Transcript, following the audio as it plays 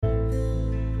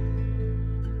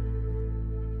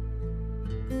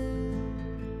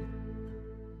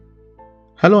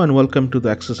Hello and welcome to the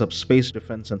Axis of Space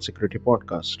Defense and Security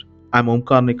podcast. I'm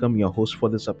Omkar Nikam, your host for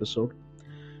this episode.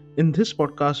 In this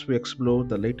podcast, we explore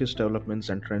the latest developments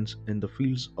and trends in the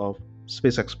fields of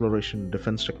space exploration,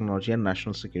 defense technology, and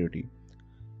national security.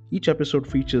 Each episode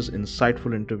features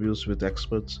insightful interviews with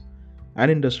experts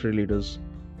and industry leaders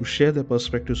who share their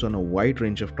perspectives on a wide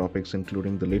range of topics,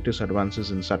 including the latest advances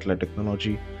in satellite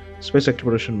technology, space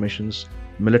exploration missions,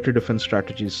 military defense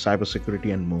strategies,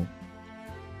 cybersecurity, and more.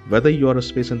 Whether you are a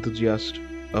space enthusiast,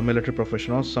 a military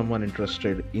professional, or someone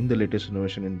interested in the latest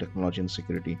innovation in technology and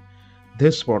security,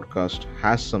 this podcast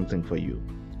has something for you.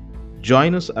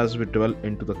 Join us as we delve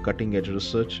into the cutting edge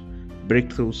research,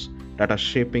 breakthroughs that are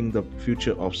shaping the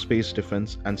future of space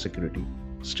defense and security.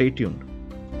 Stay tuned.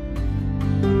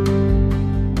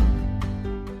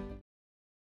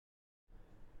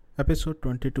 Episode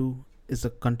 22 is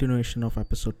a continuation of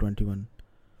episode 21.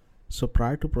 So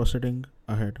prior to proceeding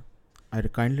ahead, I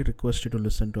kindly request you to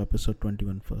listen to episode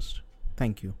 21 first.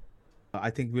 Thank you. I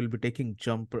think we'll be taking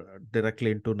jump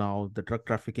directly into now the drug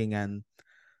trafficking and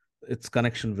its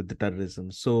connection with the terrorism.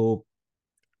 So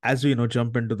as we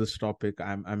jump into this topic,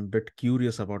 I'm a bit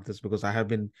curious about this because I have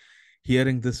been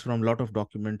hearing this from a lot of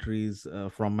documentaries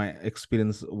from my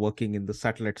experience working in the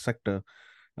satellite sector.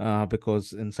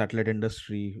 Because in satellite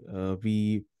industry,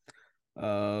 we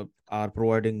are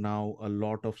providing now a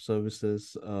lot of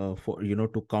services for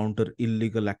to counter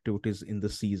illegal activities in the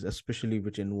seas, especially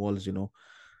which involves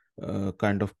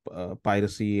kind of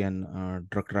piracy and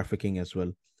drug trafficking as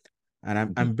well. And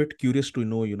I'm Mhm. a bit curious to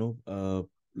know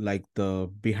like the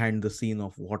behind the scene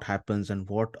of what happens and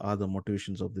what are the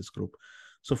motivations of this group.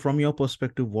 So from your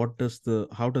perspective, what does the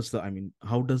how does the I mean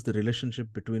how does the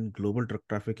relationship between global drug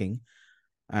trafficking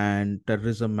and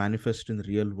terrorism manifest in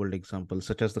real world examples,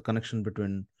 such as the connection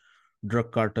between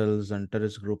drug cartels and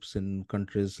terrorist groups in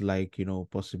countries like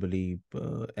possibly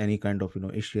any kind of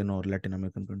Asian or Latin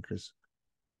American countries?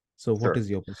 So what Sure. is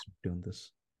your perspective on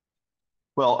this?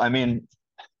 Well, I mean,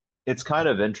 it's kind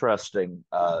of interesting.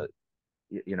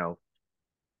 You know,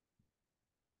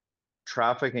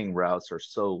 trafficking routes are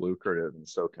so lucrative and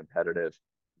so competitive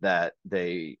that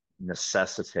they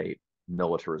necessitate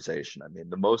militarization. I mean,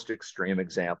 the most extreme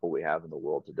example we have in the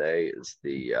world today is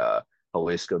the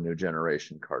Jalisco New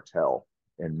Generation cartel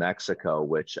in Mexico,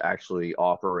 which actually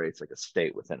operates like a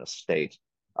state within a state,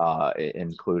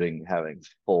 including having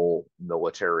full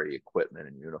military equipment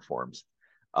and uniforms.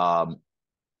 Um,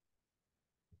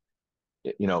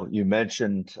 you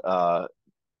mentioned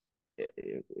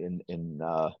in in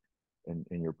uh,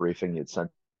 in your briefing you'd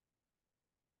sent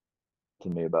to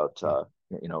me about Yeah.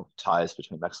 ties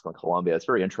between Mexico and Colombia. It's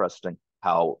very interesting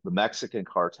how the Mexican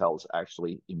cartels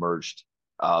actually emerged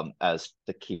as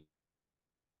the key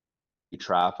Yes.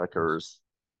 traffickers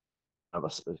of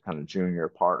us kind of junior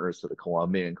partners to the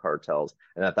Colombian cartels,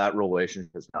 and that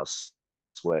relationship has now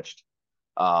switched.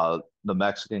 The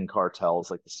Mexican cartels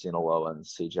like the Sinaloa and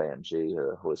CJNG,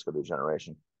 Jalisco New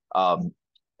Generation, um,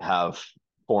 have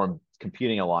formed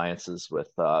competing alliances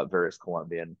with various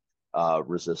Colombian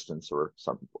resistance or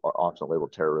some often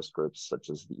labeled terrorist groups such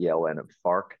as the ELN and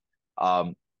FARC.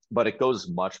 Um, but it goes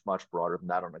much, much broader than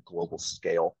that on a global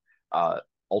scale.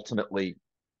 Ultimately,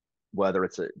 whether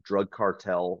it's a drug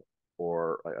cartel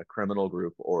or a criminal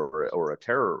group or a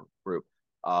terror group,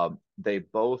 they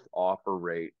both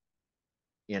operate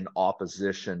in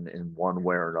opposition in one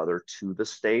way or another to the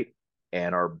state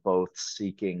and are both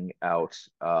seeking out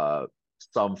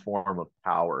some form of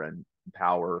power, and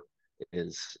power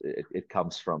it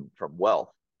comes from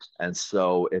wealth, and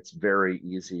so it's very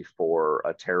easy for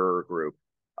a terror group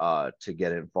to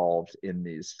get involved in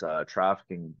these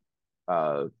trafficking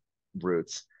uh,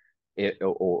 routes,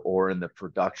 or in the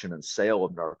production and sale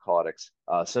of narcotics,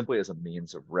 simply as a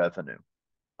means of revenue.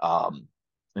 Um,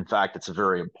 in fact, it's a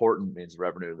very important means of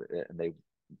revenue, and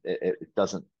it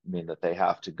doesn't mean that they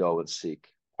have to go and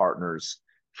seek partners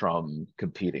from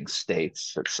competing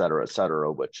states, et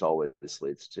cetera, which always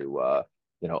leads to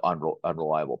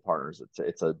unreliable partners.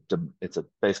 It's a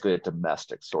basically a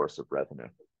domestic source of revenue.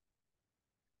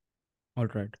 All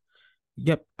right.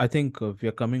 Yep, I think we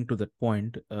are coming to that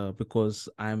point because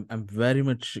I'm very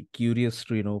much curious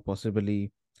to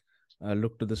possibly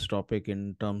look to this topic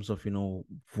in terms of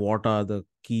what are the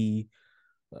key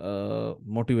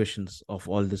motivations of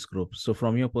all these groups. So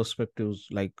from your perspectives,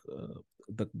 like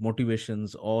the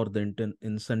motivations or the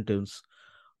incentives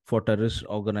for terrorist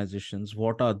organizations,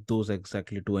 what are those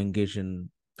exactly to engage in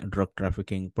drug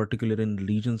trafficking, particularly in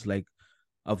regions like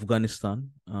Afghanistan,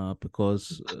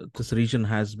 because this region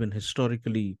has been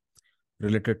historically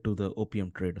related to the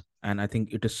opium trade, and I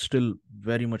think it is still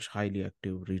very much highly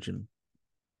active region.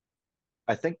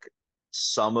 I think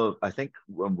I think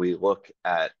when we look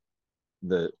at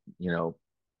the,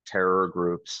 terror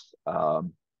groups,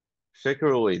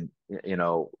 particularly,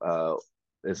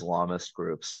 Islamist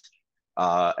groups,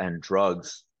 and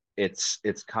drugs,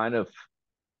 it's kind of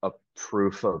a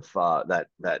proof of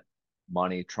that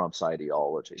money trumps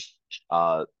ideology.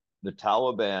 Uh, the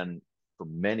Taliban for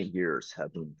many years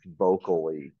have been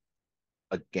vocally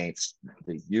against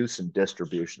the use and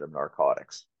distribution of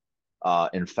narcotics.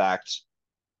 In fact,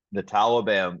 the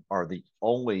Taliban are the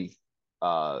only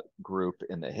group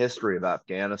in the history of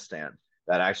Afghanistan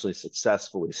that actually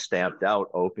successfully stamped out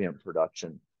opium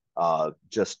production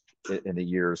just in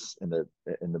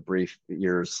the brief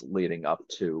years leading up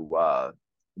to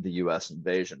the U.S.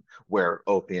 invasion, where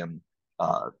opium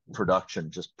production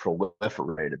just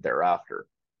proliferated thereafter.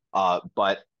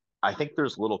 But I think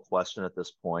there's little question at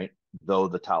this point, though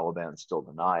the Taliban still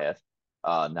deny it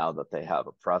now that they have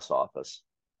a press office,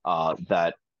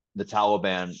 that the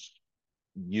Taliban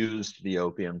used the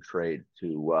opium trade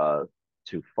to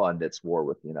fund its war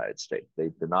with the United States. They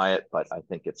deny it, but I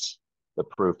think the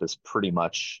proof is pretty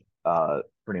much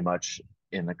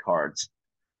in the cards.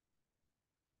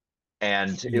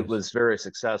 And it Yes. was very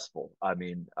successful. I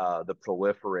mean, the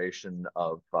proliferation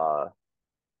of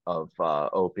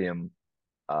opium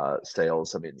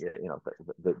sales. I mean,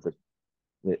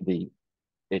 the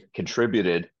it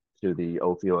contributed to the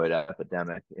opioid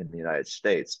epidemic in the United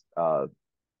States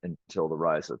until the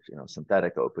rise of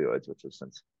synthetic opioids, which has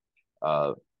since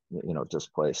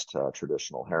displaced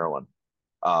traditional heroin.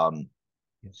 Um,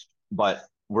 Yes. but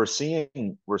we're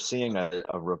seeing a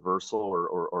reversal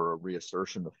or a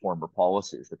reassertion of former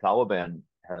policies. The Taliban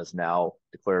has now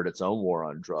declared its own war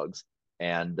on drugs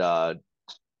and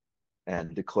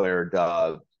declared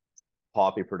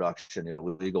poppy production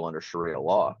illegal under Sharia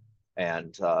law.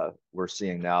 And we're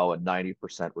seeing now a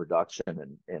 90%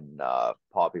 reduction in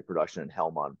poppy production in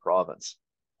Helmand province.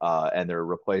 And they're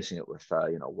replacing it with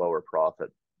lower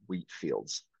profit wheat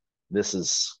fields. This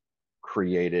has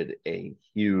created a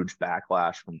huge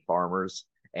backlash from farmers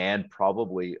and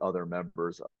probably other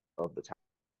members of the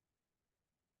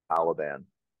Taliban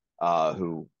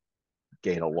who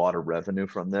gain a lot of revenue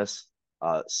from this.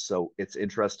 So it's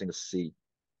interesting to see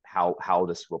how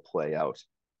this will play out.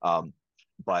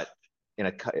 But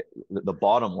the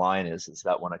bottom line is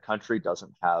that when a country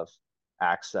doesn't have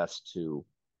access to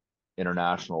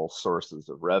international sources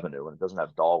of revenue and it doesn't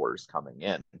have dollars coming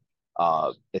in,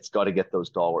 it's got to get those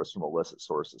dollars from illicit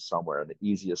sources somewhere. And the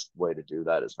easiest way to do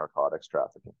that is narcotics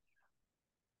trafficking.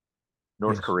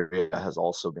 North Yes. Korea has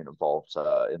also been involved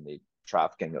in the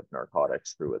trafficking of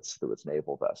narcotics through its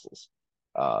naval vessels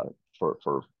uh,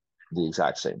 for the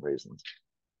exact same reasons.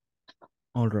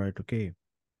 All right. Okay.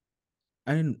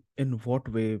 And in what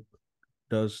way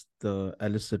does the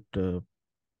illicit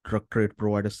drug trade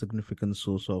provide a significant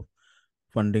source of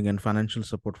funding and financial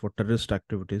support for terrorist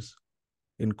activities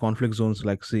in conflict zones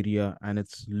like Syria and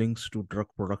its links to drug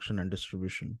production and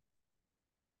distribution?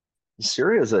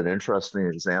 Syria is an interesting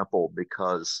example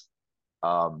because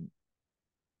um,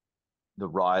 the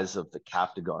rise of the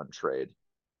Captagon trade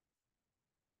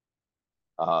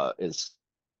is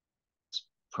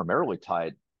primarily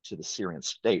tied to the Syrian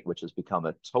state, which has become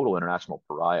a total international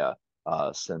pariah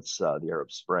since the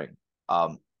Arab Spring.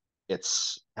 Um,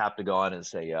 it's Captagon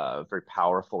is a very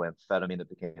powerful amphetamine that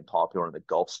became popular in the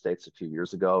Gulf states a few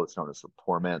years ago. It's known as the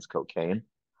poor man's cocaine.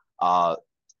 Uh,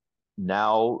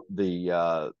 Now the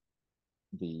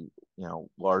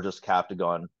largest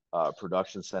Captagon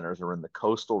production centers are in the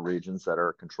coastal regions that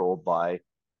are controlled by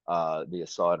the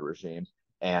Assad regime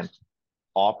and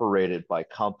operated by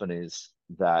companies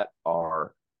that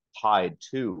are tied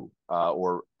to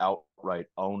or outright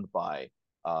owned by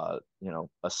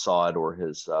Assad or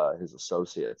his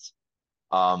associates.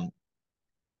 Um,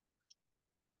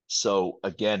 so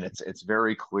again, it's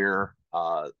very clear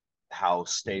how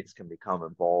states can become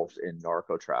involved in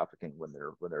narco trafficking when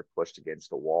they're pushed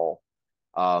against a wall.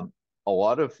 A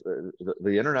lot of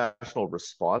the international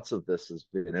response of this has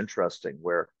been interesting,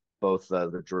 where both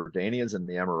the Jordanians and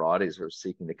the Emiratis are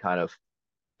seeking to kind of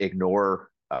ignore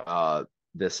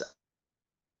this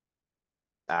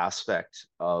aspect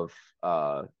of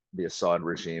the Assad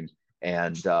regime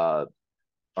and are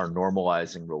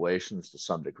normalizing relations to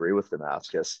some degree with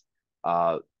Damascus.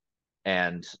 Uh,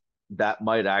 and that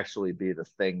might actually be the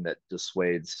thing that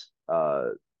dissuades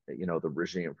the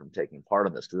regime from taking part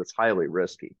in this, because it's highly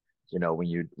risky. When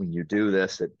you do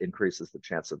this, it increases the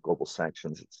chance of global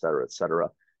sanctions, et cetera, et cetera,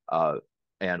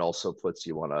 and also puts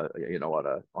you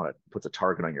puts a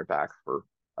target on your back for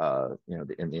in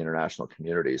the international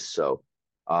communities. So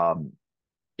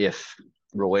if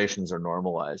relations are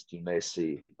normalized, you may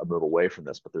see a move away from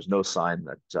this, but there's no sign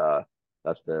that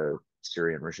the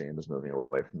Syrian regime is moving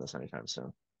away from this anytime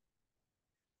soon.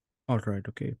 All right,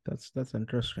 okay, that's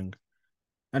interesting.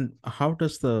 And how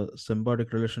does the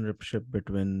symbiotic relationship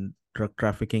between drug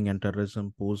trafficking and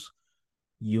terrorism pose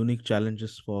unique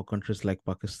challenges for countries like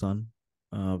Pakistan,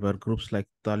 where groups like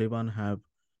Taliban have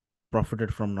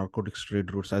profited from narcotics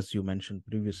trade routes, as you mentioned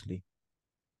previously?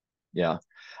 Yeah.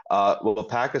 Well,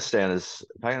 Pakistan's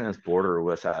border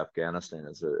with Afghanistan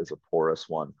is a porous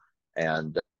one,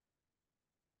 and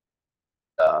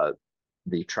uh,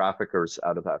 the traffickers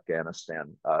out of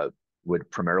Afghanistan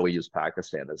would primarily use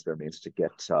Pakistan as their means to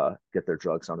get their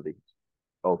drugs onto the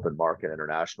open market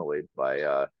internationally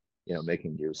by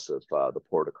making use of the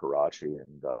port of Karachi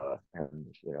and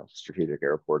strategic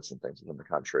airports and things within the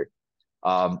country.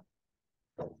 Um,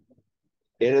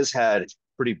 it has had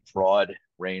pretty broad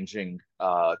ranging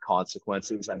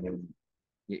consequences. I mean,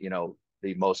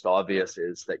 the most obvious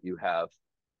is that you have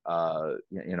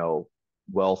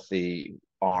wealthy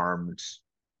armed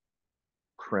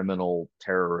criminal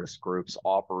terrorist groups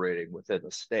operating within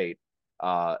the state.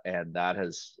 And that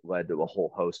has led to a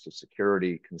whole host of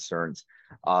security concerns.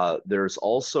 There's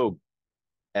also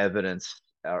evidence,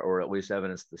 or at least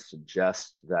evidence to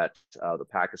suggest that the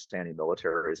Pakistani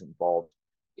military is involved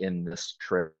in this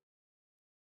trade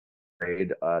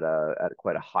at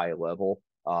quite a high level,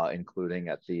 including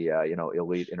at the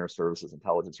elite inter services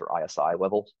intelligence or ISI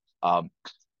level.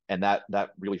 And that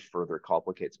really further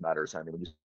complicates matters. I mean, when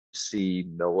you see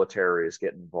militaries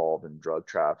get involved in drug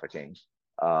trafficking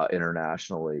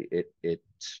internationally, it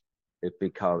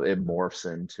morphs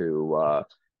into a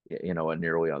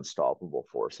nearly unstoppable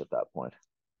force at that point.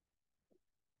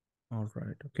 All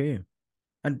right, okay.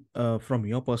 And from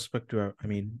your perspective, I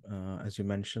mean, as you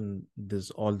mentioned,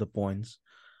 there's all the points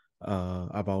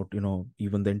about,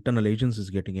 even the internal agencies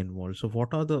getting involved. So,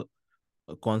 what are the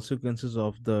consequences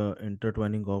of the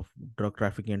intertwining of drug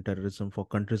trafficking and terrorism for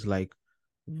countries like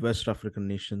West African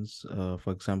nations,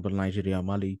 for example, Nigeria,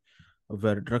 Mali,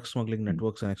 where drug smuggling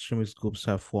networks and extremist groups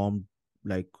have formed,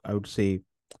 like, I would say,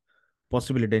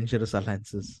 possibly dangerous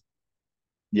alliances?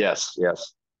 Yes,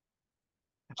 yes.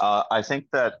 I think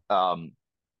that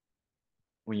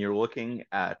when you're looking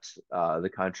at the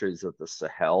countries of the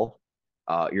Sahel,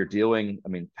 you're dealing, I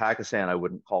mean, Pakistan, I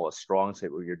wouldn't call a strong state,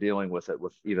 but you're dealing with it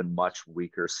with even much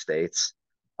weaker states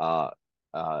uh,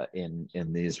 in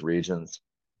these regions.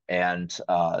 And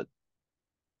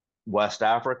West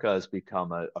Africa has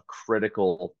become a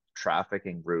critical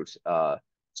trafficking route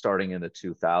starting in the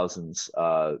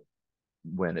 2000s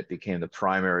when it became the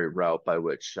primary route by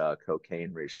which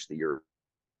cocaine reached the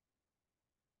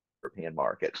European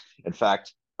market. In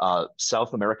fact,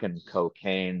 South American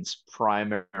cocaine's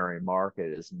primary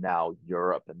market is now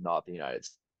Europe and not the United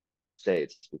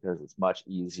States because it's much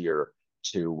easier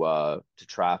to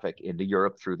traffic into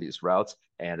Europe through these routes,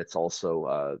 and it's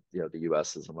also the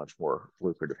U.S. is a much more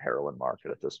lucrative heroin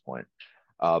market at this point.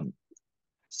 Um,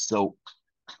 so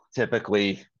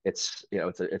typically, it's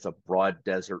a broad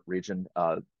desert region,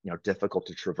 difficult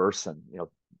to traverse, and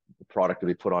the product to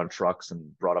be put on trucks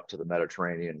and brought up to the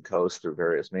Mediterranean coast through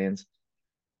various means.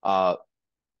 Uh,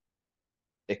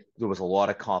 there was a lot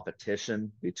of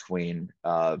competition between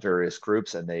various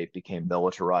groups, and they became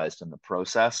militarized in the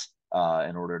process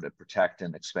in order to protect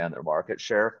and expand their market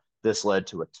share. This led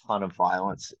to a ton of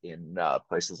violence in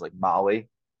places like Mali,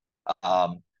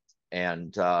 um,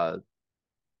 and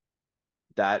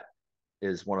that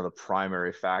is one of the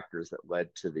primary factors that led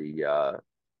to the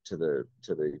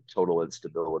total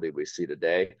instability we see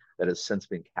today that has since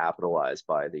been capitalized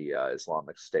by the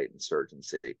Islamic State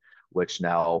insurgency, which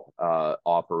now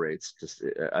operates just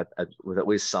with at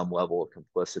least some level of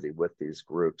complicity with these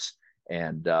groups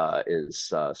and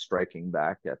is striking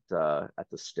back at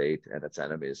the state and its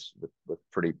enemies with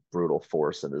pretty brutal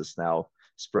force, and is now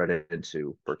spread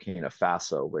into Burkina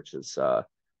Faso, which is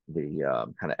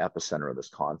the kind of epicenter of this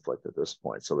conflict at this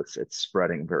point. So it's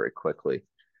spreading very quickly.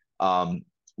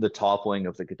 The toppling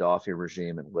of the Gaddafi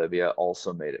regime in Libya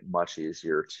also made it much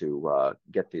easier to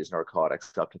get these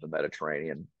narcotics up to the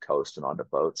Mediterranean coast and onto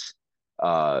boats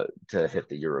to hit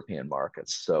the European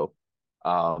markets. So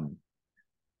um,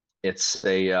 it's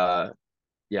a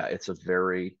it's a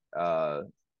very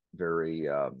very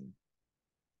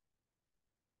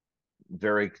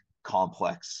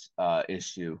complex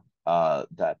issue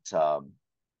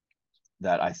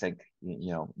that I think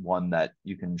one that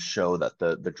you can show that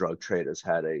the drug trade has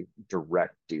had a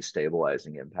direct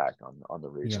destabilizing impact on the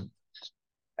Yeah. region.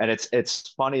 And it's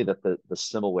funny that the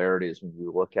similarities when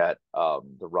you look at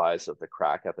the rise of the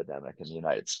crack epidemic in the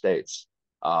United States.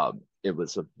 It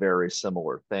was a very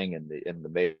similar thing in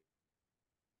the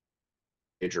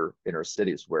major inner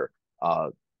cities where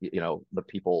the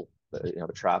people,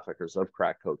 the traffickers of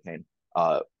crack cocaine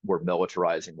were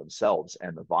militarizing themselves,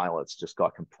 and the violence just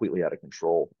got completely out of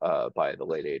control by the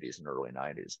late 80s and early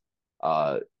 90s.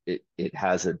 It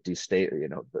has a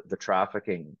the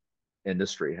trafficking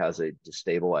industry has a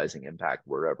destabilizing impact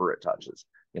wherever it touches.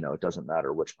 It doesn't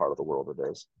matter which part of the world it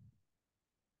is.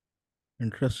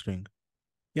 Interesting.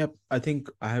 Yep, I think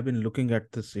I have been looking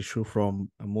at this issue from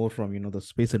more from the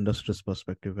space industry's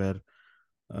perspective, where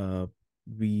uh,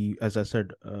 as I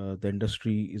said, the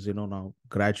industry is now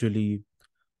gradually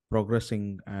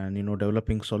progressing and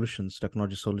developing solutions,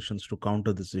 technology solutions to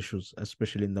counter these issues,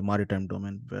 especially in the maritime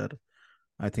domain, where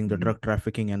I think the Mhm. drug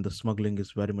trafficking and the smuggling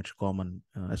is very much common,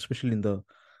 especially in the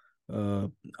uh,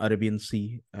 Arabian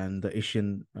Sea and the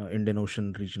Indian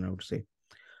Ocean region, I would say.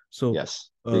 So,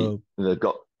 Yes, uh, the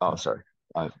Gulf. Oh, sorry.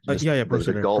 Just yeah, yeah, the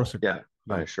proceed, Gulf. proceed. Yeah,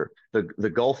 Yeah. sure. The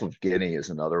Gulf of Guinea is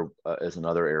another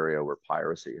area where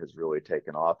piracy has really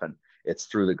taken off, and it's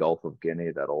through the Gulf of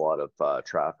Guinea that a lot of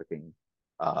trafficking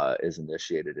is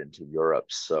initiated into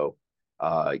Europe. So,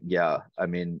 yeah, I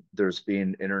mean, there's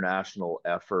been international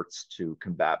efforts to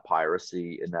combat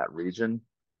piracy in that region,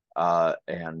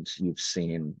 and you've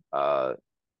seen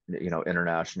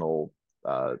international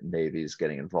navies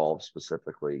getting involved,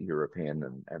 specifically European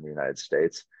and the United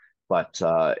States. But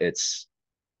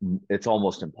it's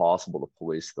almost impossible to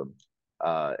police them,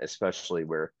 especially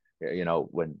where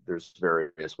when there's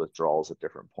various withdrawals at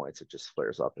different points, it just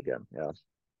flares up again. Yeah.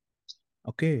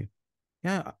 Okay.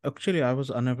 Yeah, actually, I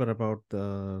was unaware about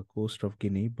the coast of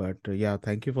Guinea, but yeah,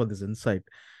 thank you for this insight.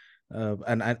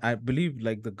 And I believe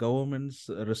like the government's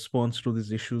response to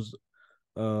these issues,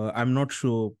 I'm not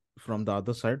sure from the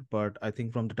other side, but I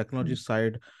think from the technology Mm.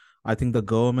 side, I think the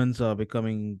governments are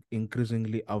becoming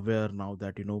increasingly aware now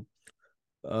that,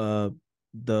 uh,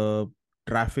 the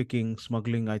trafficking,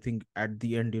 smuggling, I think at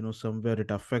the end, somewhere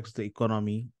it affects the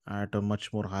economy at a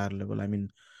much more higher level. I mean,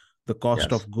 the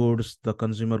cost Yes. of goods, the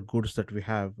consumer goods that we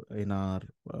have in our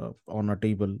on our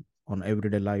table on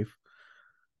everyday life,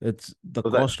 it's the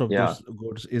But that, cost of yeah. those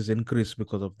goods is increased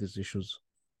because of these issues.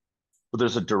 But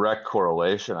there's a direct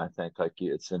correlation, I think. Like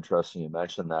it's interesting you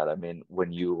mentioned that. I mean,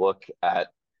 when you look at,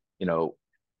 you know,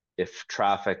 if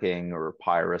trafficking or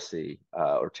piracy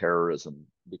or terrorism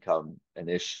become an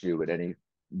issue in any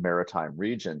maritime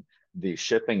region, the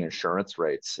shipping insurance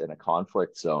rates in a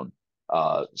conflict zone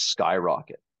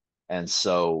skyrocket. And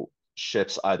so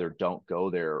ships either don't go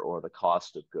there or the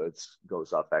cost of goods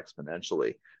goes up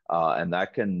exponentially. And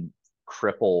that can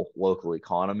cripple local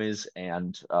economies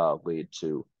and lead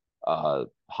to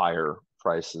higher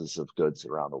prices of goods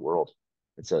around the world.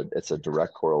 It's a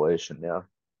direct correlation. Yeah.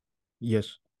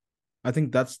 Yes, I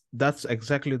think that's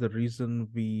exactly the reason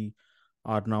we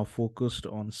are now focused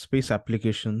on space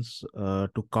applications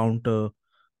to counter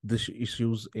these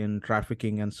issues in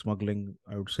trafficking and smuggling,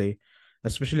 I would say,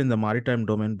 especially in the maritime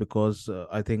domain, because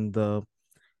I think the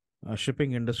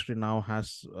shipping industry now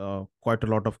has quite a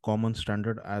lot of common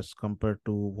standard as compared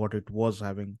to what it was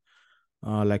having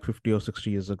like 50 or 60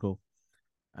 years ago.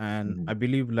 And Mhm. I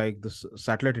believe like this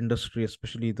satellite industry,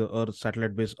 especially the earth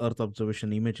satellite based earth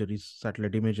observation imageries,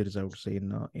 satellite imageries, I would say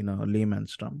in a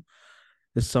layman's term,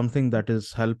 is something that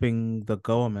is helping the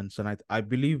governments. And I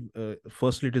believe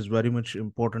firstly it is very much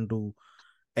important to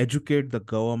educate the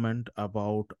government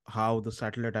about how the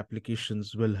satellite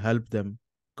applications will help them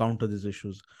counter these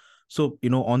issues. So,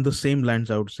 on the same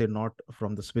lines, I would say not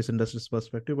from the space industry's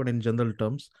perspective, but in general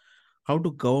terms, how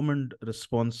do government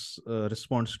responds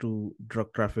to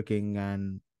drug trafficking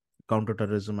and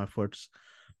counterterrorism efforts?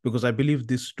 Because I believe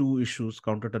these two issues,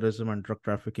 counterterrorism and drug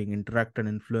trafficking, interact and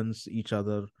influence each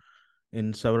other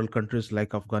in several countries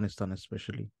like Afghanistan,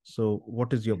 especially. So,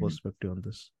 what is your Mhm. perspective on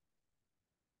this?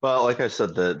 Well, like I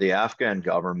said, the Afghan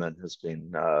government has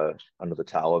been under the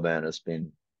Taliban has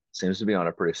been seems to be on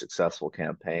a pretty successful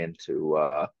campaign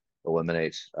to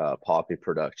eliminate poppy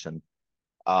production.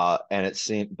 And it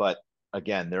seemed, but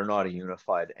again, they're not a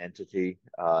unified entity,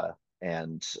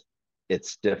 and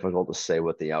it's difficult to say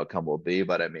what the outcome will be.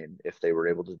 But I mean, if they were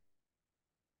able to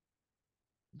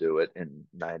do it in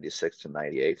 96 to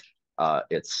 98,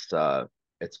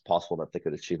 it's possible that they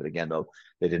could achieve it again, though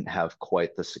they didn't have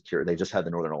quite the secure. They just had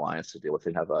the Northern Alliance to deal with.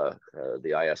 They didn't have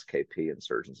the ISKP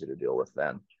insurgency to deal with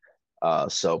then.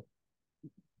 So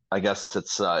I guess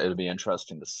it'll be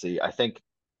interesting to see. I think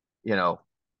you know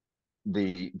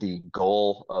the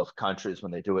goal of countries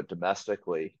when they do it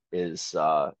domestically is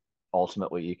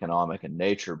ultimately economic in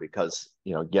nature because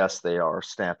yes they are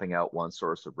stamping out one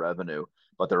source of revenue,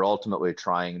 but they're ultimately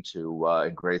trying to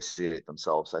ingratiate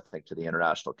themselves, I think, to the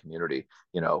international community.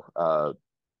 The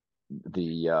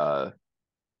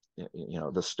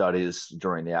the studies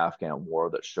during the Afghan war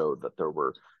that showed that there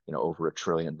were over $1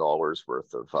 trillion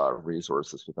worth of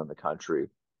resources within the country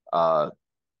uh,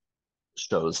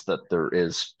 shows that there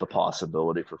is the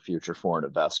possibility for future foreign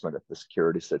investment if the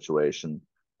security situation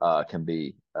can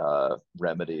be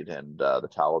remedied and the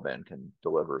Taliban can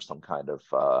deliver some kind of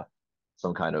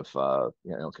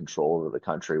control over the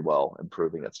country while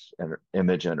improving its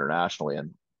image internationally.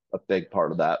 And a big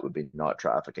part of that would be not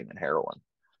trafficking in heroin.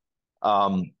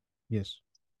 Yes.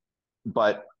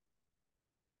 But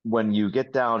when you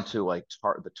get down to like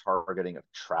the targeting of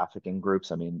trafficking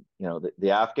groups, I mean,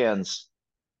 the Afghans,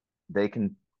 they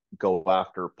can go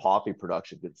after poppy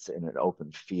production goods in an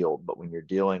open field, but when you're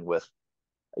dealing with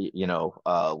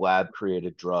lab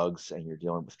created drugs and you're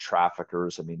dealing with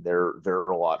traffickers, I mean, they're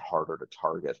a lot harder to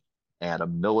target, and a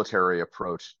military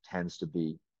approach tends to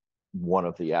be one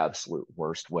of the absolute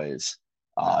worst ways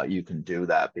you can do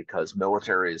that, because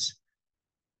militaries,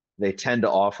 they tend to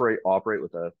operate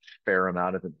with a fair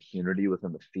amount of impunity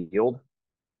within the field.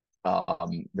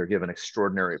 They're given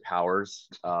extraordinary powers,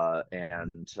 and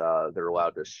they're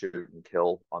allowed to shoot and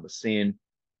kill on the scene.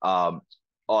 Um,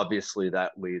 Obviously,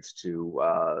 that leads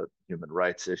to human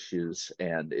rights issues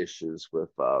and issues with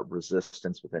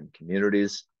resistance within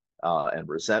communities and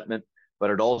resentment, but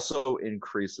it also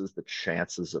increases the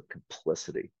chances of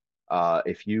complicity.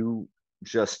 If you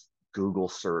just Google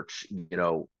search,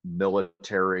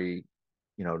 military,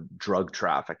 drug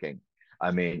trafficking,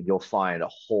 I mean, you'll find a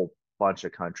whole bunch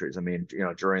of countries. I mean,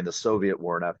 during the Soviet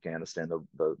war in Afghanistan,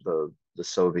 the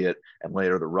Soviet and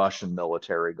later the Russian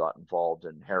military got involved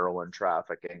in heroin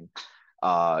trafficking.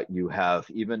 You have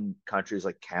even countries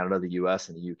like Canada, the US,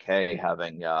 and the UK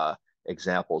having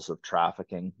examples of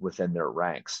trafficking within their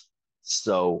ranks.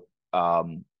 So,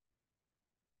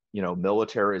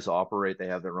 militaries operate, they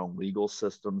have their own legal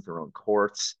systems, their own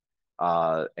courts,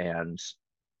 and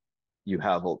you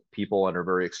have people under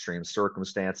very extreme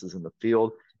circumstances in the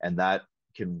field, and that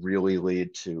can really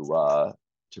lead to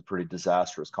pretty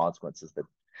disastrous consequences that,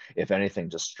 if anything,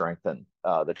 just strengthen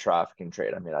the trafficking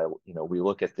trade. I mean, we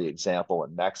look at the example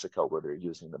in Mexico where they're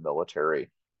using the military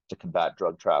to combat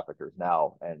drug traffickers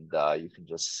now, and you can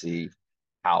just see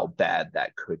how bad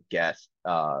that could get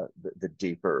the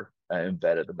deeper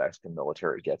embedded the Mexican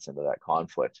military gets into that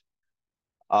conflict.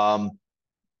 Um,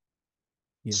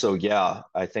 so Yes. yeah,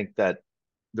 I think that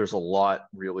there's a lot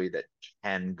really that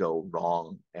can go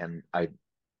wrong, and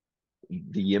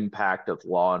the impact of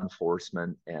law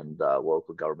enforcement and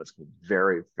local governments can be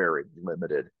very, very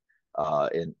limited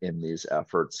in these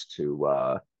efforts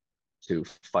to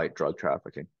fight drug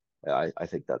trafficking. I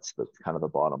think that's the kind of the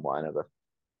bottom line of it.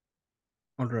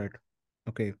 All right.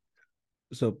 Okay.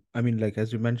 So, I mean, like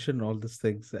as you mentioned, all these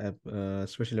things,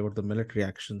 especially about the military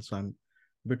action. So, I'm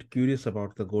a bit curious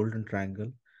about the Golden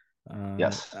Triangle.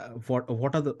 Yes. What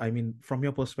are the? I mean, from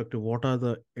your perspective, what are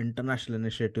the international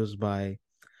initiatives by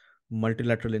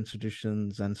multilateral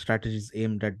institutions and strategies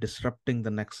aimed at disrupting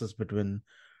the nexus between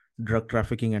drug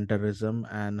trafficking and terrorism,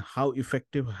 and how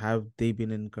effective have they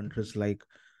been in countries like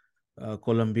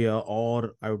Colombia,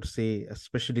 or I would say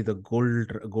especially the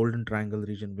Golden Triangle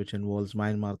region, which involves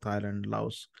Myanmar, Thailand,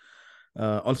 Laos.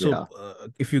 Also, Yeah.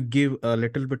 if you give a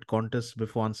little bit context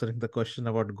before answering the question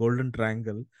about Golden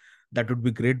Triangle, that would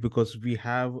be great, because we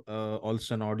have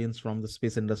also an audience from the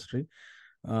space industry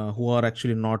who are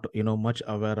actually not, much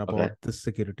aware Okay. about this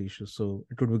security issue. So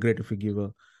it would be great if you give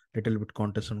a little bit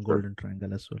context on Sure. Golden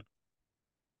Triangle as well.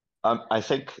 I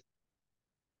think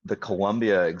the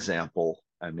Colombia example,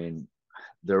 I mean,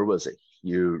 there was a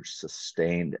huge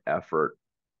sustained effort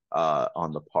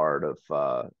on the part of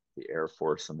the Air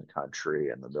Force in the country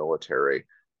and the military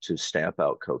to stamp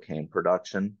out cocaine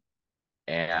production.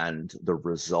 And the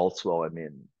results, well, I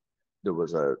mean, there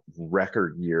was a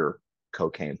record year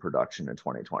cocaine production in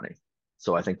 2020.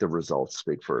 So I think the results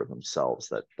speak for themselves,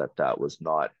 that was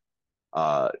not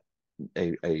uh,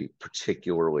 a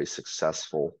particularly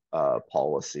successful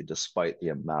policy, despite the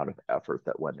amount of effort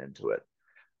that went into it.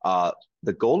 Uh,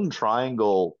 the Golden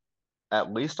Triangle,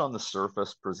 at least on the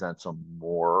surface, presents a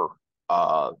more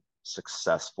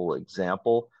successful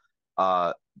example.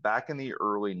 Back in the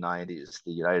early 90s,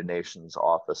 the United Nations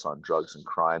Office on Drugs and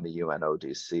Crime, the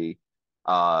UNODC,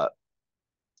 uh,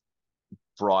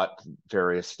 brought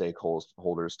various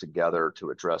stakeholders together to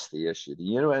address the issue.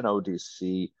 The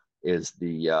UNODC is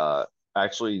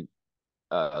actually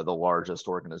the largest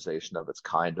organization of its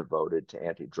kind devoted to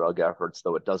anti-drug efforts,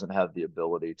 though it doesn't have the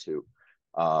ability to,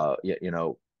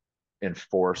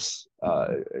 enforce.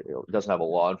 It doesn't have a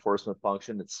law enforcement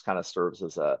function. It's kind of serves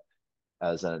as a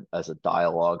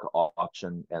dialogue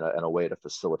option and a way to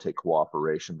facilitate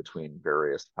cooperation between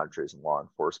various countries and law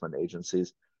enforcement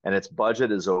agencies. And its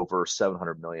budget is over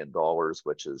 $700 million,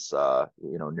 which is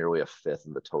nearly a fifth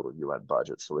of the total UN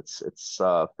budget. So it's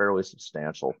fairly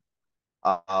substantial.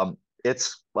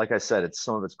 It's like I said, it's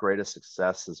some of its greatest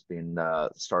success has been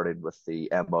started with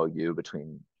the MOU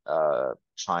between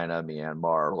China,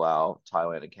 Myanmar, Laos,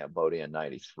 Thailand, and Cambodia in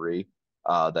 '93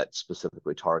 that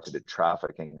specifically targeted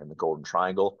trafficking in the Golden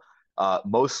Triangle.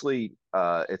 Mostly,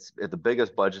 it's the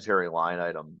biggest budgetary line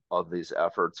item of these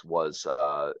efforts was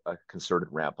a concerted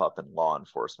ramp up in law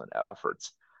enforcement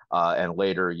efforts. And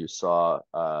later, you saw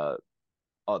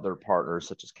other partners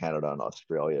such as Canada and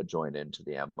Australia join into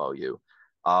the MOU.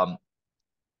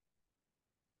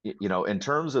 In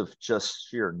terms of just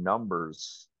sheer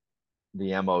numbers,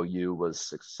 the MOU was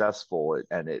successful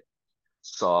and it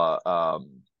saw,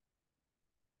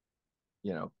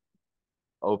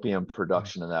 opium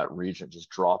production in that region just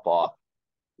drop off,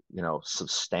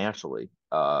 substantially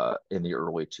in the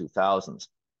early 2000s.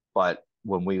 But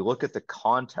when we look at the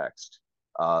context,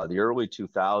 the early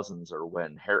 2000s are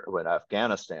when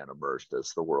Afghanistan emerged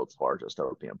as the world's largest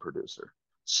opium producer.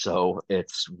 So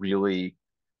it's really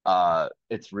a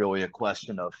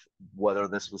question of whether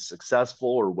this was successful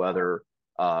or whether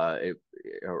the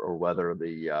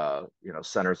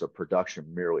centers of production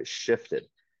merely shifted.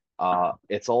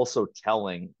 It's also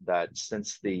telling that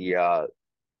since the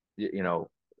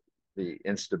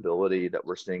instability that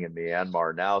we're seeing in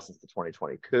Myanmar now, since the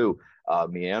 2020 coup,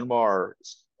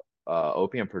 Myanmar's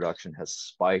opium production has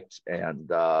spiked,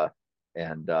 and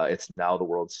it's now the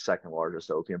world's second largest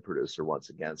opium producer once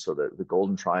again. So the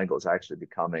Golden Triangle is actually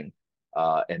becoming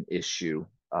an issue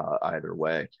either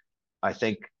way. I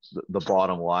think the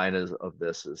bottom line of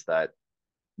this is that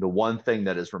the one thing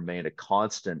that has remained a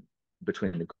constant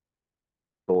between the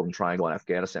Golden Triangle and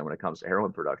Afghanistan when it comes to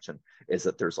heroin production is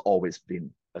that there's always been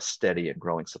a steady and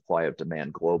growing supply of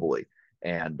demand globally.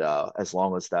 And as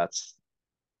long as that's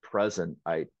present,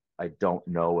 I don't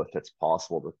know if it's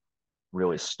possible to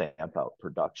really stamp out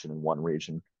production in one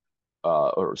region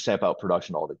or stamp out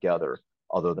production altogether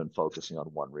other than focusing on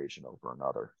one region over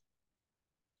another.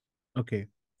 Okay.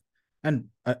 And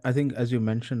I think, as you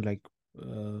mentioned, like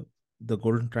the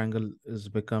Golden Triangle is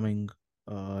becoming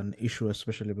an issue,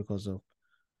 especially because of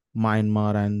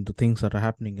Myanmar and the things that are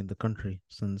happening in the country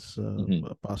since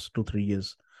past 2 3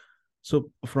 years.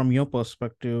 So, from your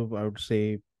perspective, I would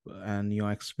say, and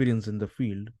your experience in the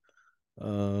field,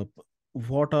 uh,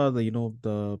 what are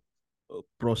the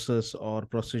process or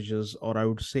procedures, or I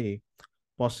would say,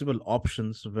 possible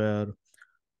options where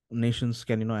nations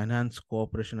can enhance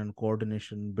cooperation and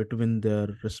coordination between their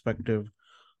respective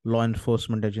law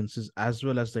enforcement agencies as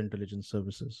well as the intelligence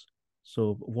services?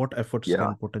 So, what efforts Yeah,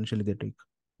 can potentially they take?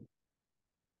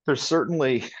 there's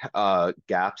certainly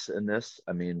gaps in this.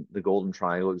 I mean, the Golden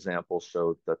Triangle example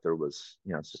showed that there was,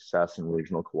 success in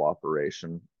regional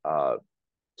cooperation to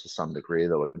some degree,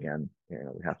 though again,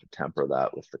 we have to temper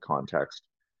that with the context.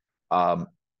 Um,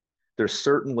 there's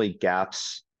certainly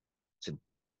gaps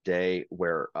today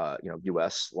where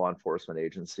U.S. law enforcement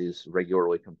agencies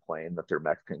regularly complain that their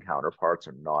Mexican counterparts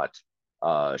are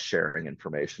not sharing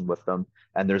information with them,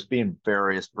 and there's been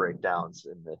various breakdowns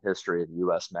in the history of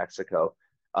U.S.-Mexico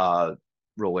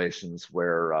relations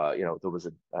where there was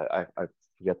I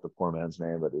forget the poor man's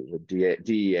name, but a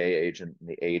DEA agent in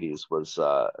the '80s was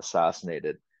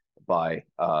assassinated by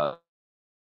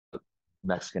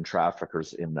Mexican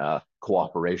traffickers in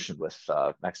cooperation with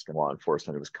Mexican law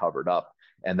enforcement. It was covered up,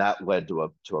 and that led to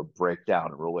a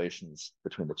breakdown in relations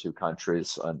between the two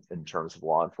countries in terms of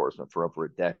law enforcement for over a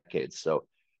decade. So,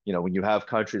 when you have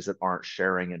countries that aren't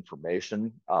sharing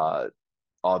information,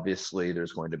 obviously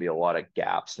there's going to be a lot of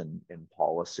gaps in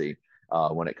policy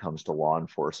when it comes to law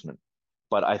enforcement.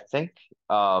 But I think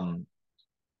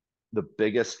the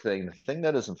biggest thing, the thing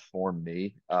that has informed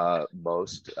me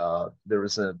most, there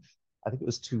was I think it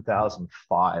was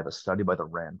 2005, a study by the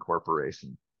RAND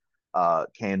Corporation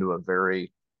came to a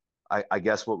very, I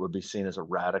guess, what would be seen as a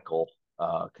radical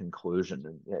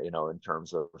conclusion, in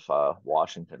terms of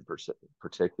Washington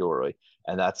particularly,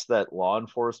 and that's that law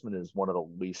enforcement is one of the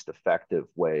least effective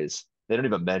ways. They don't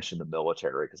even mention the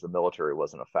military because the military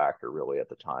wasn't a factor really at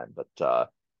the time, but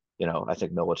I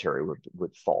think military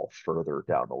would fall further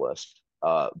down the list.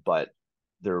 But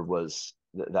there was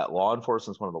that law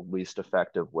enforcement is one of the least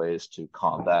effective ways to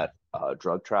combat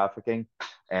drug trafficking,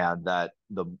 and that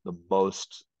the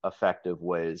most effective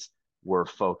ways were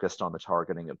focused on the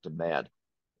targeting of demand.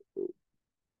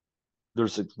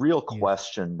 There's a real Yes.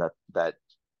 question that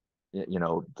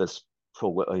this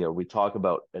we talk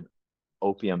about an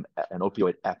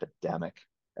opioid epidemic,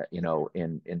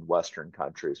 in Western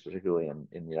countries, particularly in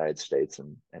the United States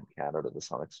and Canada to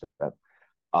some extent.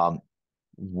 Um,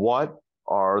 what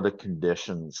are the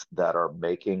conditions that are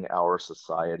making our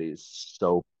societies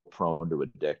so prone to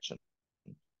addiction?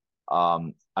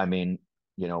 I mean,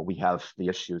 we have the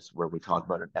issues where we talk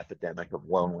about an epidemic of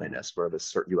loneliness, where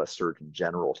the U.S. Surgeon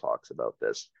General talks about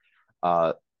this.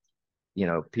 Uh,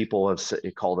 people have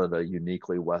called it a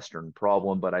uniquely Western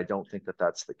problem, but I don't think that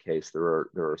that's the case. There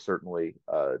are certainly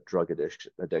drug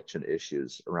addiction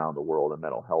issues around the world and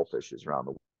mental health issues around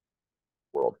the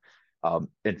world.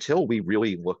 Until we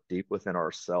really look deep within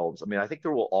ourselves, I mean, I think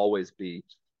there will always be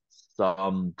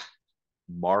some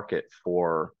market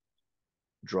for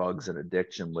drugs and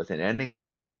addiction within any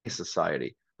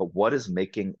society. But what is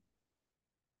making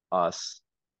us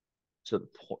to the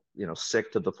point,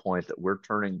 sick to the point that we're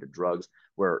turning to drugs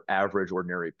where average,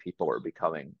 ordinary people are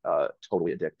becoming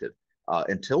totally addicted?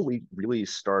 Until we really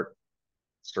start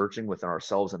searching within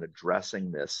ourselves and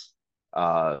addressing this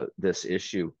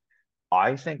issue,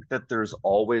 I think that there's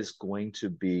always going to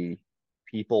be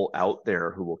people out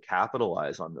there who will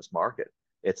capitalize on this market.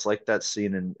 It's like that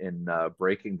scene in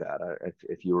Breaking Bad.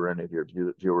 If you or any of your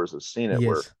viewers have seen it,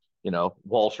 where Yes.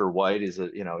 Walter White is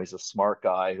he's a smart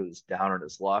guy who's down on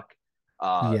his luck.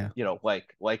 Yeah.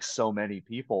 Like so many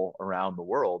people around the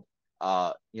world.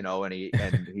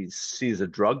 And he sees a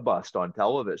drug bust on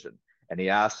television, and he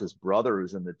asks his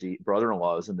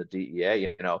brother-in-law who's in the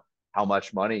DEA, how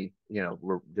much money,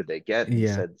 did they get? And he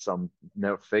Yeah. said some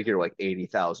figure like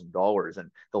 $80,000. And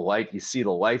you see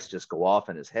the lights just go off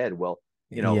in his head. Well,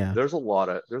 Yeah. there's a lot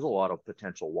of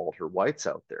potential Walter Whites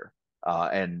out there.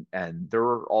 And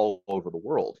they're all over the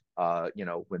world.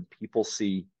 When people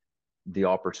see the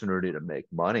opportunity to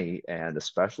make money, and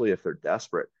especially if they're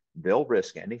desperate, they'll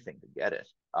risk anything to get it.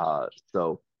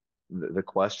 So the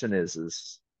question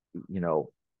is, you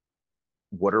know,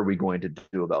 what are we going to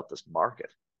do about this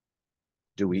market?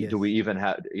 Do we Yes. even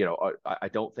have, I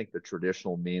don't think the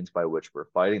traditional means by which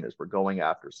we're fighting this, we're going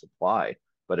after supply,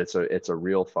 but it's a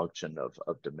real function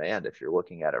of demand if you're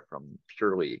looking at it from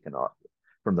purely economic,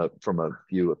 from a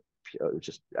view of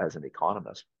just as an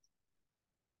economist.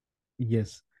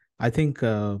 Yes. I think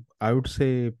I would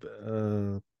say,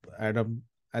 Adam,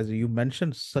 as you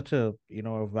mentioned, such a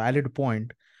a valid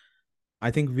point.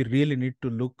 I think we really need to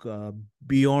look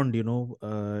beyond,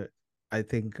 I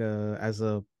think as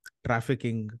a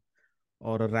trafficking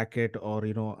or a racket or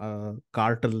a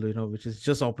cartel, which is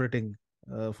just operating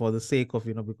for the sake of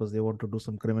because they want to do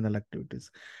some criminal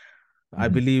activities. I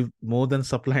Mhm. believe more than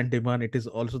supply and demand, it is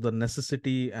also the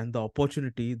necessity and the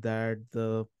opportunity that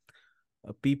the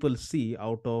people see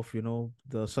out of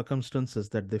the circumstances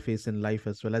that they face in life,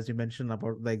 as well as you mentioned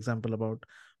about the example about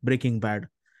Breaking Bad.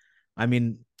 I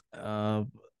mean,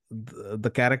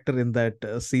 the character in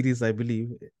that series, I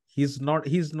believe, he's not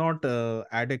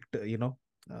addict,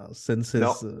 since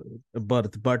his No,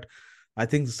 birth, but I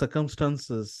think the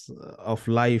circumstances of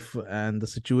life and the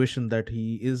situation that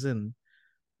he is in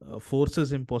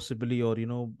forces him possibly, or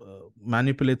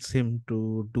manipulates him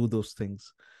to do those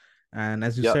things. And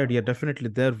as you yeah, said, yeah, definitely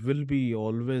there will be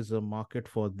always a market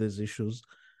for these issues.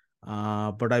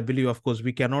 But I believe, of course,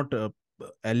 we cannot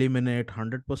eliminate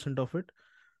 100% of it,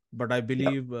 but I yeah.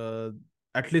 believe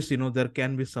at least there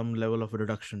can be some level of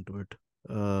reduction to it,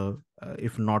 uh,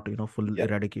 if not full Yeah.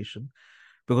 eradication,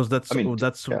 because that's I mean,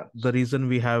 that's yeah. the reason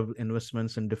we have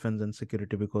investments in defense and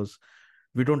security, because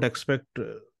we don't expect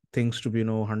things to be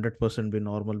 100% be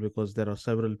normal, because there are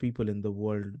several people in the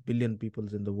world, billion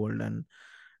peoples in the world, and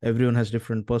everyone has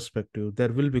different perspective.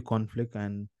 There will be conflict,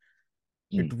 and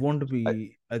it Mm. won't I,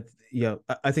 be yeah,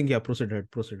 I think, yeah, proceed ahead,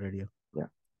 yeah. yeah.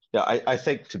 Yeah. I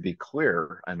think, to be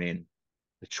clear, I mean,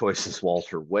 the choices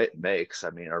Walter White makes,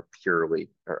 I mean, are purely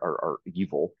are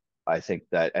evil. I think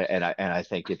that, and I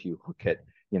think if you look at,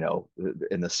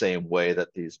 in the same way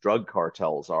that these drug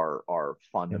cartels are Yeah.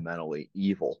 fundamentally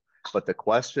evil. But the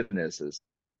question is,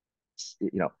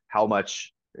 how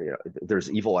much, there's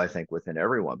evil, I think, within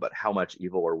everyone, but how much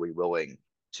evil are we willing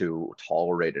to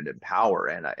tolerate and empower?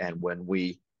 And when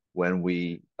we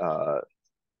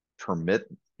permit,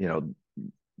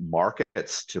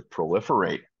 markets to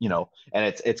proliferate, and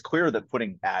it's clear that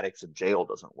putting addicts in jail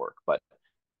doesn't work, but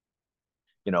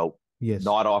you know, Yes.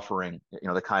 not offering,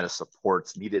 the kind of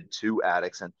supports needed to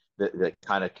addicts, and the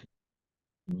kind of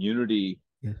community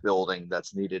Yeah. building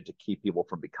that's needed to keep people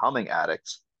from becoming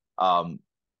addicts. Um,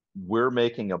 we're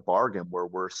making a bargain where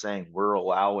we're saying we're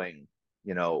allowing,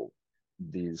 you know,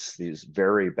 these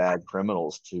very bad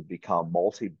criminals to become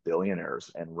multi-billionaires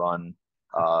and run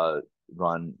uh,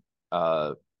 run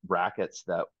rackets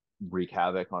that wreak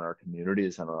havoc on our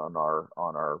communities and on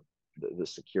our the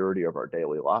security of our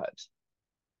daily lives.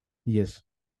 Yes,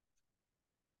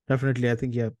 definitely. I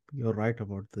think, yeah, you're right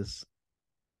about this.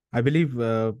 I believe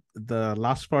the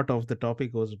last part of the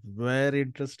topic was very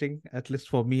interesting, at least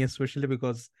for me, especially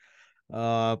because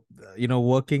uh,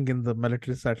 working in the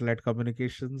military satellite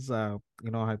communications, I've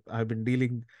been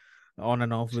dealing on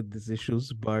and off with these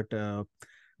issues. But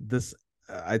this,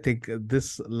 I think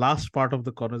this last part of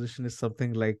the conversation is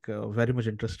something like very much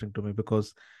interesting to me,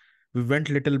 because we went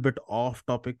little bit off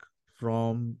topic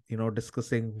from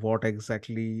discussing what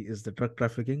exactly is the drug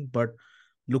trafficking, but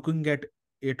looking at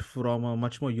it from a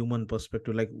much more human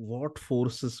perspective, like what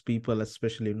forces people,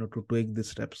 especially to take these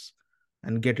steps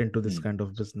and get into this Mm, kind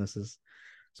of businesses.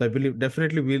 So I believe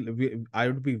definitely I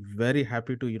would be very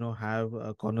happy to have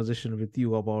a conversation with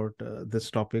you about this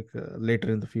topic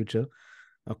later in the future,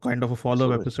 a kind of a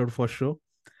follow-up absolutely. episode for sure.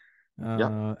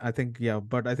 Yep. I think, yeah,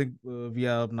 but I think we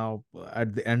are now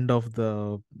at the end of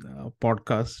the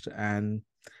podcast, and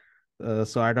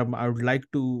so Adam, I would like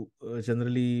to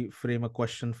generally frame a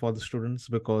question for the students,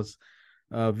 because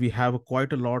we have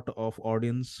quite a lot of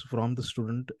audience from the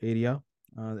student area,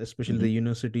 especially the Hmm.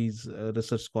 universities,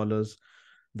 research scholars.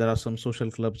 There are some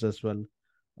social clubs as well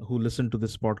who listen to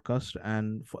this podcast,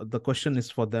 and the question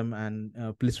is for them, and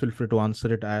please feel free to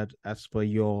answer it as per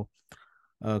your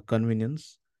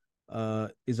convenience.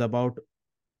 Is about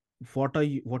what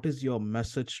is your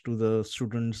message to the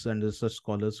students and research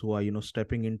scholars who are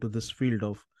stepping into this field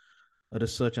of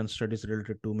research and studies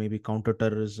related to maybe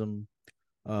counterterrorism,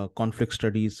 conflict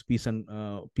studies, peace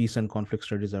and conflict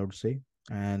studies, I would say,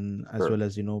 and as Sure. well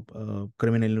as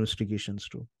criminal investigations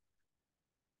too.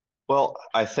 Well,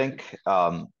 I think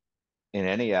in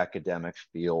any academic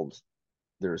field,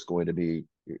 there's going to be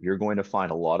you're going to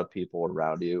find a lot of people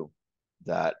around you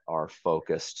that are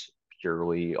focused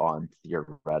purely on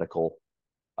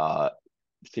uh,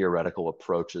 theoretical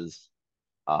approaches,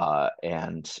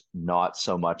 and not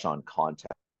so much on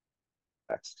context.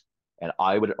 And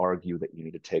I would argue that you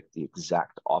need to take the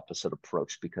exact opposite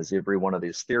approach, because every one of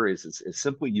these theories is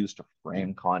simply used to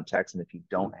frame context. And if you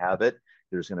don't have it,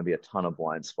 there's going to be a ton of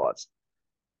blind spots.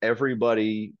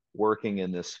 Everybody working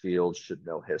in this field should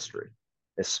know history,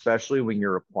 especially when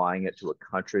you're applying it to a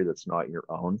country that's not your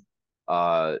own.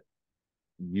 Uh,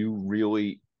 you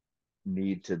really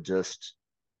need to just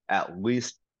at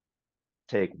least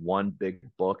take one big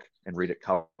book and read it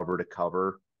cover to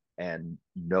cover and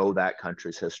know that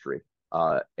country's history,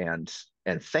 and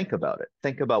think about it.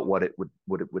 Think about what it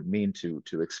would mean to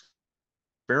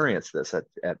experience this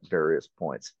at various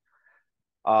points.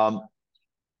 Um,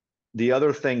 the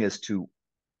other thing is to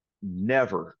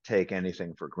never take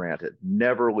anything for granted.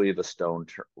 Never leave a stone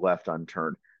left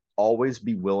unturned. Always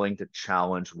be willing to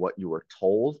challenge what you are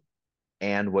told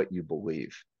and what you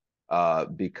believe,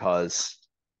 because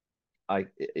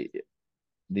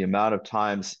the amount of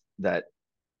times that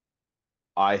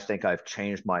I think I've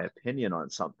changed my opinion on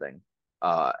something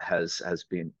has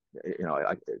been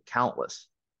countless.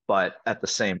 But at the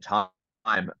same time,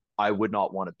 I would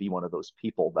not want to be one of those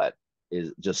people that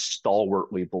is just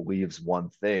stalwartly believes one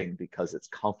thing because it's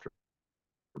comfortable,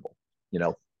 you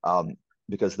know,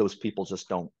 because those people just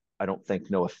don't. I don't think,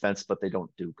 no offense, but they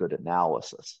don't do good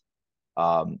analysis.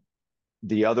 Um,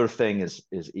 the other thing is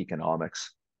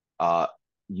economics. Uh,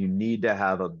 you need to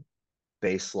have a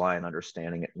baseline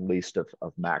understanding, at least of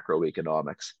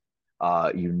macroeconomics.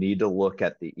 You need to look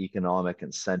at the economic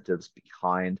incentives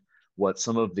behind what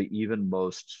some of the even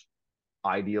most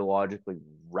ideologically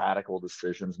radical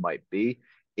decisions might be.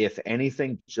 If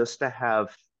anything, just to have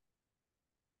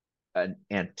an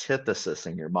antithesis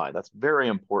in your mind. That's very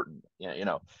important.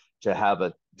 To have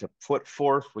to put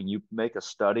forth when you make a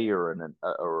study or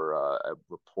a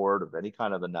report of any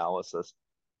kind of analysis,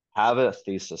 have a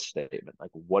thesis statement. Like,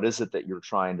 what is it that you're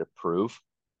trying to prove?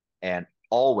 And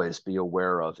always be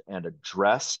aware of and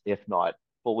address, if not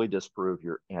fully disprove,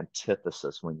 your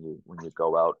antithesis when you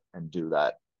go out and do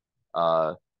that.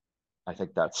 Uh, I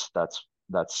think that's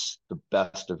the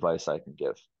best advice I can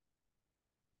give.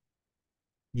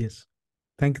 Yes,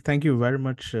 thank you very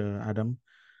much, Adam,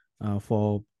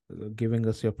 for giving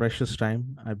us your precious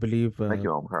time. I believe Thank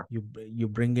you, Omkar. you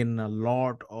bring in a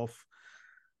lot of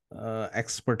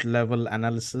expert level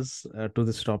analysis to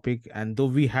this topic. And though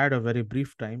we had a very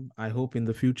brief time, I hope in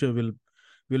the future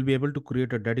we'll be able to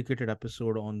create a dedicated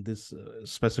episode on these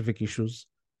specific issues.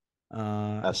 So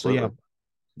yeah, Absolutely.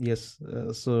 yes.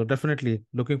 So definitely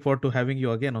looking forward to having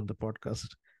you again on the podcast.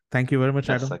 Thank you very much,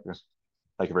 Yes, Adam. thank you.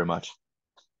 Thank you very much.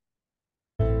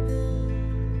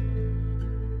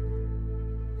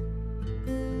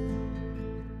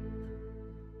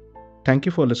 Thank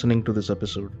you for listening to this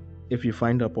episode. If you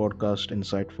find our podcast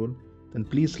insightful, then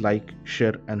please like,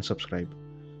 share, and subscribe.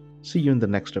 See you in the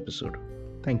next episode.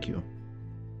 Thank you.